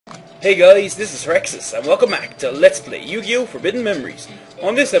Hey guys, this is Herexus, and welcome back to Let's Play Yu-Gi-Oh! Forbidden Memories.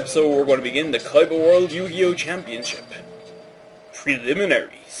 On this episode, we're going to begin the Kaiba World Yu-Gi-Oh! Championship.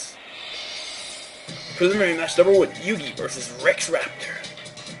 Preliminaries. Preliminary match number 1, Yugi versus Rex Raptor.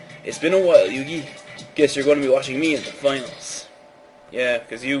 It's been a while, Yugi. Guess you're going to be watching me in the finals. Yeah,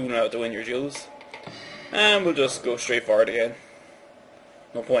 because you know how to win your duels. And we'll just go straight forward again.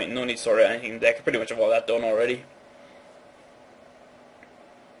 No point, no need to sort out anything in the deck. I pretty much have all that done already.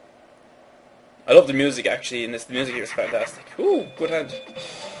 I love the music actually in this. The music here is fantastic. Ooh, good hand.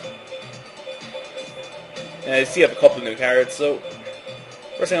 I see I have a couple of new cards, so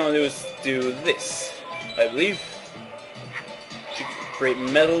first thing I'm going to do is do this, I believe. Great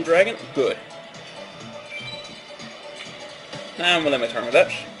Metal Dragon. Good. And we'll end my turn with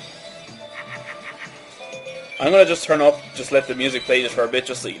that. I'm going to just turn up, just let the music play just for a bit,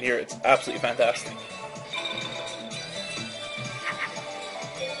 just so you can hear it. It's absolutely fantastic.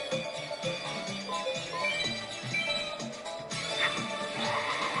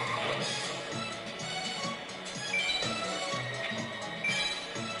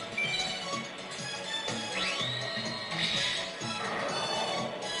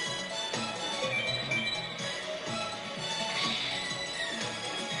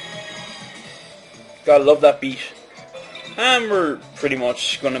 Gotta love that beat. And we're pretty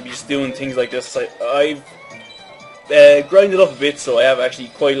much gonna be just doing things like this. I've grinded up a bit, so I have actually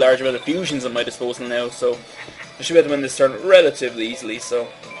quite a large amount of fusions at my disposal now, so I should be able to win this turn relatively easily, so.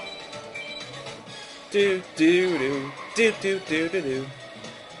 Do do do do do do do do.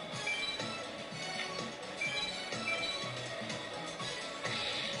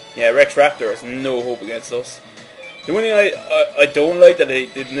 Yeah, Rex Raptor has no hope against us. The one thing I don't like that they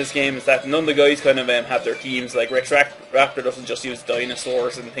did in this game is that none of the guys kind of have their teams. Like Rex Raptor doesn't just use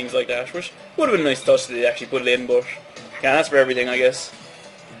dinosaurs and things like that, which would have been a nice touch that they actually put it in, but can't ask for everything, I guess.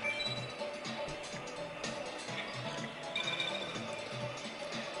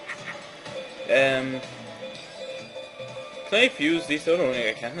 Can I fuse these? I don't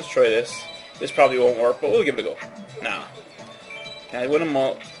think I can. Let's try this. This probably won't work, but we'll give it a go. Nah. Can I win them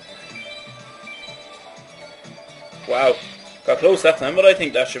all? Wow, got close that time, but I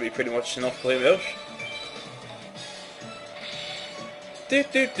think that should be pretty much enough to play me out. Do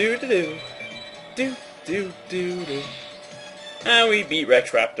do do do do do do do do. And we beat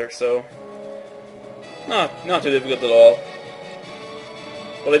Rex Raptor, so not too difficult at all.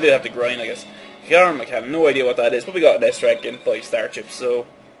 Well, I did have to grind, I guess. Karm, I have no idea what that is, but we got an S-Rank and 5 star chips, so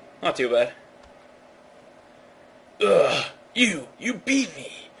not too bad. Ugh, you beat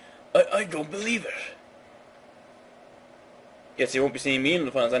me. I don't believe it. Guess you won't be seeing me in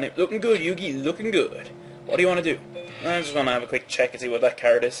the finals. Looking good, Yugi, looking good. What do you want to do? I just want to have a quick check and see what that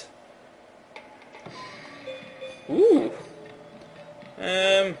card is. Ooh.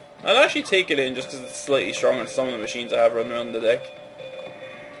 I'll actually take it in just because it's slightly stronger than some of the machines I have running around the deck.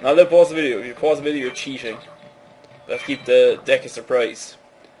 Now let pause the video. If you pause the video, you're cheating. Let's keep the deck a surprise.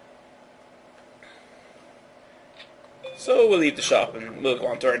 So we'll leave the shop and we'll go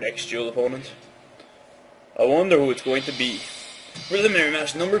on to our next duel opponent. I wonder who it's going to be. Preliminary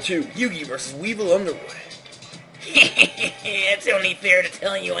match number 2, Yugi versus Weevil Underwood. It's only fair to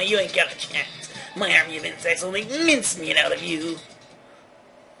tell you you ain't got a chance. My army of insects will make mincemeat out of you.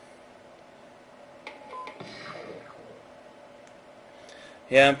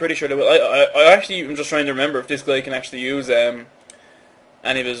 Yeah, I'm pretty sure they will. I actually am just trying to remember if this guy can actually use any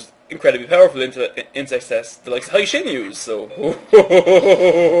of his incredibly powerful insect tests, the likes of Haishin use, so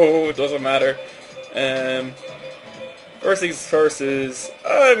it doesn't matter. First things first is,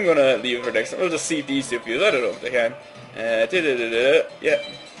 I'm gonna leave it for next time. We'll just see if these two fuse. I don't know if they can. Yeah.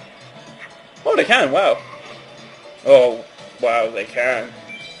 Oh, they can, wow. Oh, wow, they can.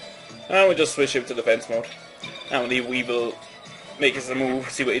 And we'll just switch him to defense mode. And we'll leave Weevil make his move,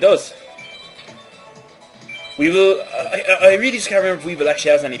 see what he does. Weevil, I really just can't remember if Weevil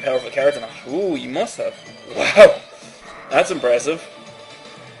actually has any powerful cards or not. Ooh, he must have. Wow, that's impressive.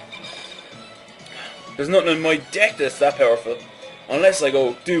 There's nothing in my deck that's that powerful. Unless I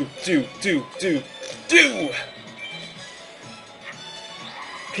go do.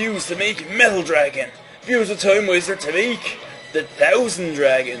 Fuse to make Metal Dragon. Fuse a Time Wizard to make the 1000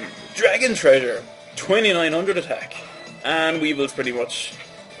 Dragon. Dragon Treasure. 2900 attack. And Weevil's pretty much,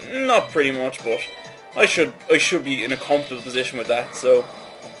 not pretty much, but I should be in a comfortable position with that, so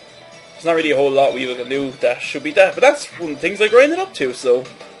there's not really a whole lot Weevil can do that should beat that, but that's one of the things I grinded up to, so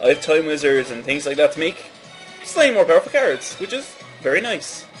I have Time Wizards and things like that to make slightly more powerful cards, which is very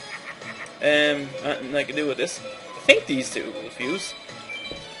nice. Nothing I can do with this. I think these two will fuse.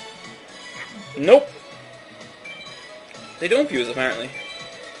 Nope. They don't fuse, apparently.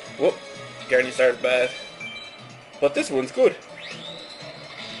 Whoop. Guardian started bad. But this one's good.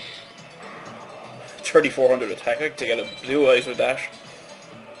 3400 attack. I could get a blue eyes with that.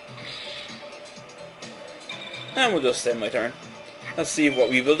 And we'll just end my turn. Let's see what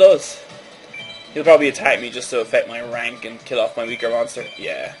Weevil does. He'll probably attack me just to affect my rank and kill off my weaker monster.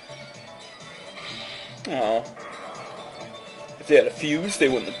 Yeah. Aww. If they had a fuse, they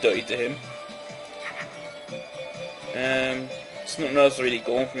wouldn't have died to him. There's nothing else really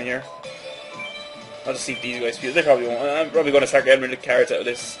going from here. I'll just see if these guys fuse. They probably won't. I'm probably going to start getting rid of cards out of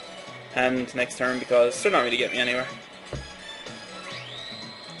this hand next turn because they're not really getting me anywhere.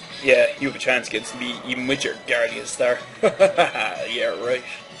 Yeah, you have a chance against me even with your Guardian Star. Yeah, right.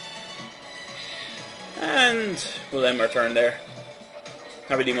 And we'll end our turn there.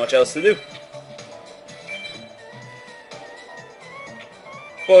 Not really much else to do.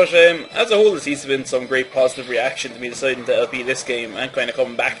 But as a whole, there seems to have been some great positive reaction to me deciding to LP this game and kind of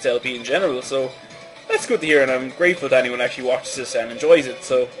coming back to LP in general, so that's good to hear, and I'm grateful that anyone actually watches this and enjoys it,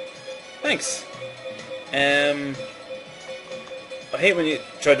 so thanks. I hate when you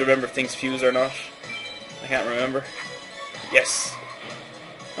try to remember if things fuse or not. I can't remember. Yes.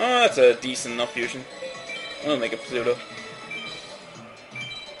 Oh, that's a decent enough fusion. I'll make a Pluto.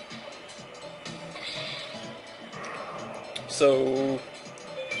 So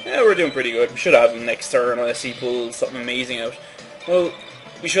yeah, we're doing pretty good. We should have him next turn unless he pulls something amazing out. Well,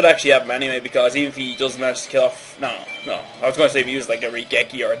 we should actually have him anyway, because even if he doesn't manage to kill off... No. I was going to say if he used like a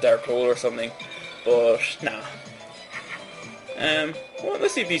Rigeki or a Dark Hole or something, but nah. Well,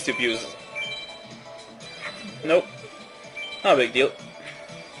 let's see if these two fuses. Nope. Not a big deal.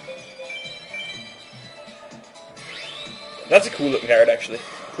 That's a cool looking card, actually.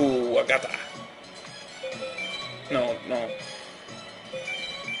 Cool, I got that. No.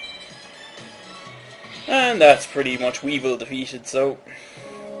 And that's pretty much Weevil defeated, so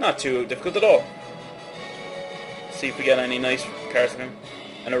not too difficult at all. Let's see if we get any nice cards from him.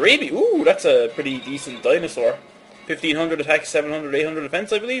 An Arabi, ooh, that's a pretty decent dinosaur. 1500 attack, 700, 800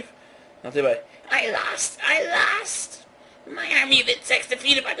 defense, I believe. Not too bad. I lost! My army of insects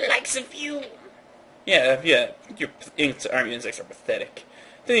defeated by the likes of you! Yeah, your army insects are pathetic.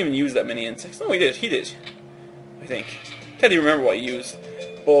 Didn't even use that many insects. No, he did. I think. Can't even remember what he used.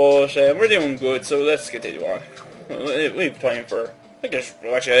 But we're doing good, so let's continue on. We have time for... I guess,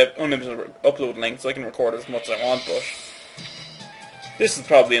 actually, I have unlimited upload length, so I can record as much as I want, but... This is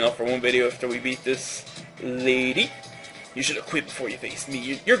probably enough for one video after we beat this lady. You should have quit before you faced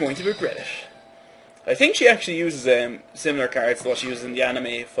me. You're going to regret it. I think she actually uses similar cards to what she uses in the anime,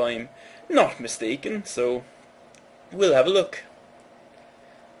 if I'm not mistaken, so... We'll have a look.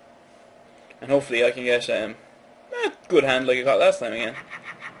 And hopefully I can get a good hand like I got last time again.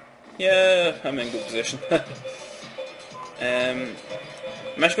 Yeah, I'm in good position. I'm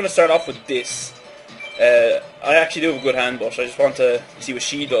actually going to start off with this. I actually do have a good hand, but I just want to see what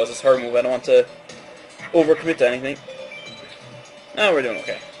she does as her move. I don't want to overcommit to anything. No, we're doing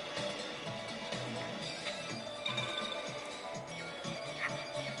okay.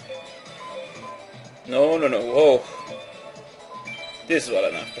 No. Whoa. This is what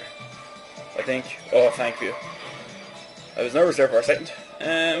I'm after. I think. Oh, thank you. I was nervous there for a second.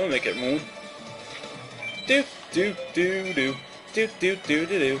 We'll make it moon. Do.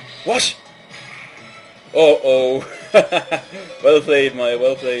 What? Uh-oh. Well played, Maya,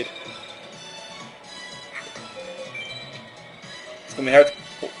 well played. It's gonna be hard to...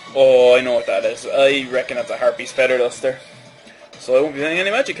 Oh, I know what that is. I reckon that's a Harpy's Feather Duster. So I won't be playing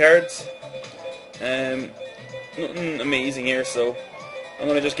any magic cards. Nothing amazing here, so I'm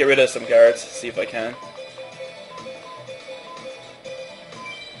gonna just get rid of some cards, see if I can.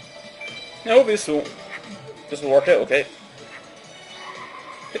 I hope this will work out okay.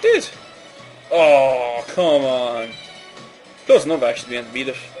 It did! Oh, come on. Close enough actually to be able to beat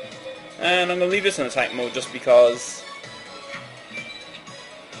it. And I'm going to leave this in attack mode just because...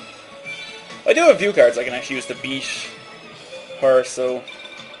 I do have a few cards I can actually use to beat her, so...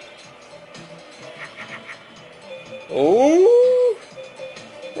 Oh!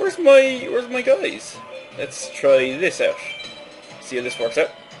 Where's my guys? Let's try this out. See how this works out.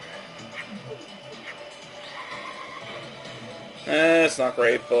 It's not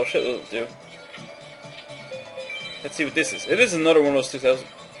great, but it will do. Let's see what this is. It is another one of those 2000...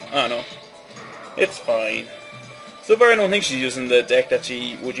 Oh, no. It's fine. So far I don't think she's using the deck that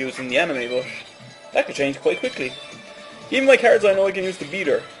she would use in the anime, but that could change quite quickly. Even my cards I know I can use to beat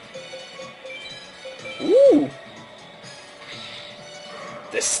her. Ooh!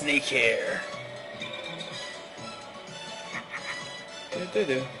 The snake hair.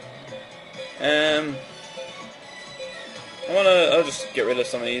 I'll just get rid of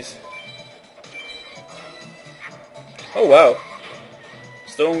some of these. Oh wow.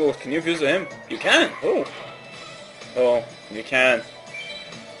 Stone Ghost, can you fuse with him? You can! Oh! Oh, you can.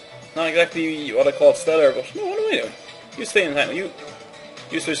 Not exactly what I call stellar, but no, what am I doing? You stay in time. You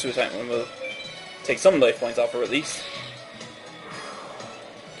switch to a time and we'll take some life points off her at least.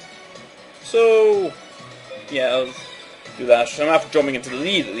 So yeah, I'll do that. I'm after jumping into the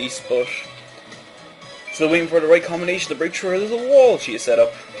lead at least, but still waiting for the right combination to break through her little wall she has set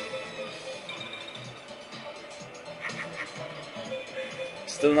up.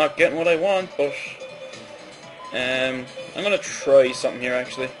 Still not getting what I want, but I'm gonna try something here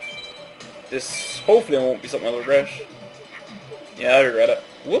actually. This hopefully won't be something I'll regret. Yeah, I regret it.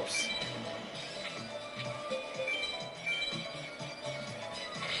 Whoops.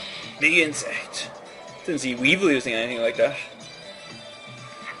 Big insect. Didn't see Weevil using anything like that.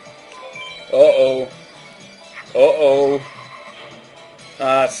 Uh-oh. Uh-oh.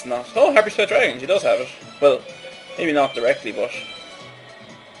 That's not... Oh, Happy Sweat Dragon, she does have it. Well, maybe not directly, but...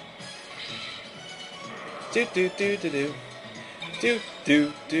 Do-do-do-do-do.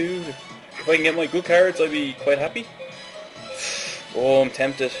 Do-do-do-do. If I can get my good cards, I'd be quite happy. Oh, I'm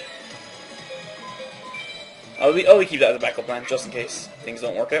tempted. I'll keep that as a backup plan, just in case things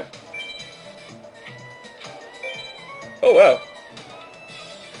don't work out. Oh wow.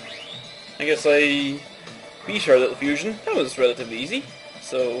 I guess I beat our little fusion. That was relatively easy.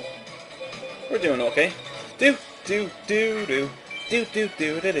 So we're doing okay. Do do do do do do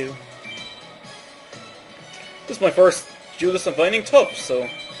do do do. This is my first duelist I'm finding tough, so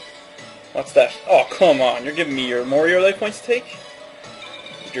what's that? Oh come on, you're giving me more of your life points to take?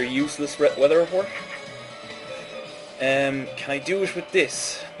 With your useless weather report? Can I do it with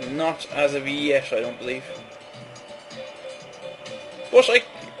this? Not as of yet, I don't believe. But I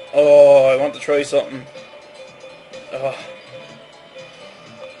want to try something. Oh,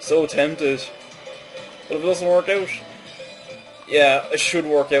 so tempted. But if it doesn't work out, yeah, it should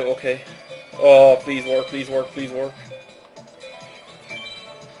work out okay. Oh, please work, please work, please work.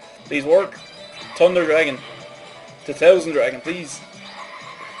 Please work. Thunder Dragon. To 1000 Dragon, please.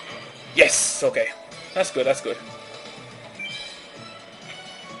 Yes, okay. That's good, that's good.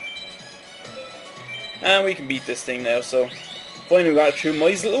 And we can beat this thing now, so... Finally got through my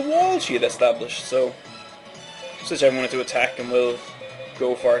little wall she had established, so... Switch everyone to attack and we'll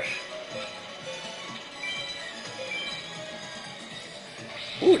go for it.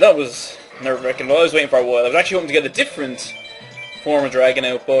 Ooh, that was nerve-wracking. Well, I was waiting for a while. I was actually hoping to get a different form of dragon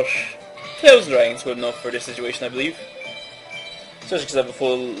out, but 1000 Dragon's good enough for this situation, I believe. Especially because I have a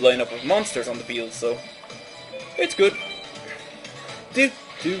full lineup of monsters on the field, so... It's good. Do,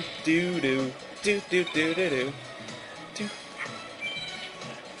 do, do, do. Do, do, do, do, do. Do.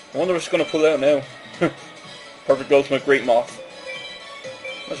 I wonder what she's going to pull out now. Perfect ultimate Great Moth.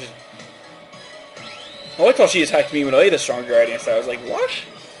 Oh, I thought she attacked me when I had a stronger Guardian Star. I was like, what?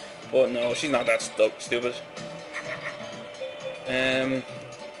 But no, she's not that stupid. Anything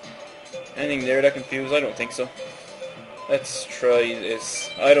there that can fuse? I don't think so. Let's try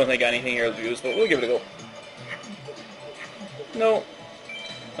this. I don't think anything here will fuse, but we'll give it a go. No.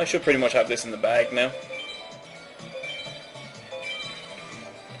 I should pretty much have this in the bag now.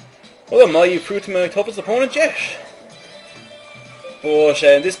 Well, Mai, you proved to be my toughest opponent yet. But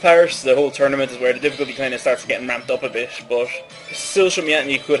in this part, the whole tournament is where the difficulty kind of starts getting ramped up a bit, but it still shouldn't be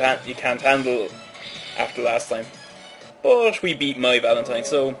anything you can't handle after last time. But we beat my Valentine,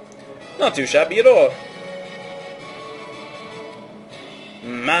 so not too shabby at all.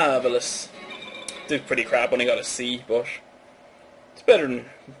 Marvellous. Did pretty crap when I got a C, but it's better than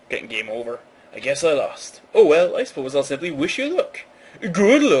getting game over. I guess I lost. Oh well, I suppose I'll simply wish you luck.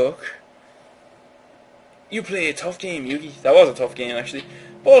 Good luck. You play a tough game, Yugi. That was a tough game, actually.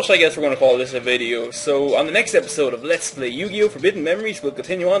 But I guess we're going to call this a video. So, on the next episode of Let's Play Yu-Gi-Oh! Forbidden Memories, we'll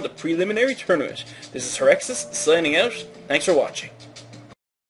continue on the preliminary tournament. This is Herexus, signing out. Thanks for watching.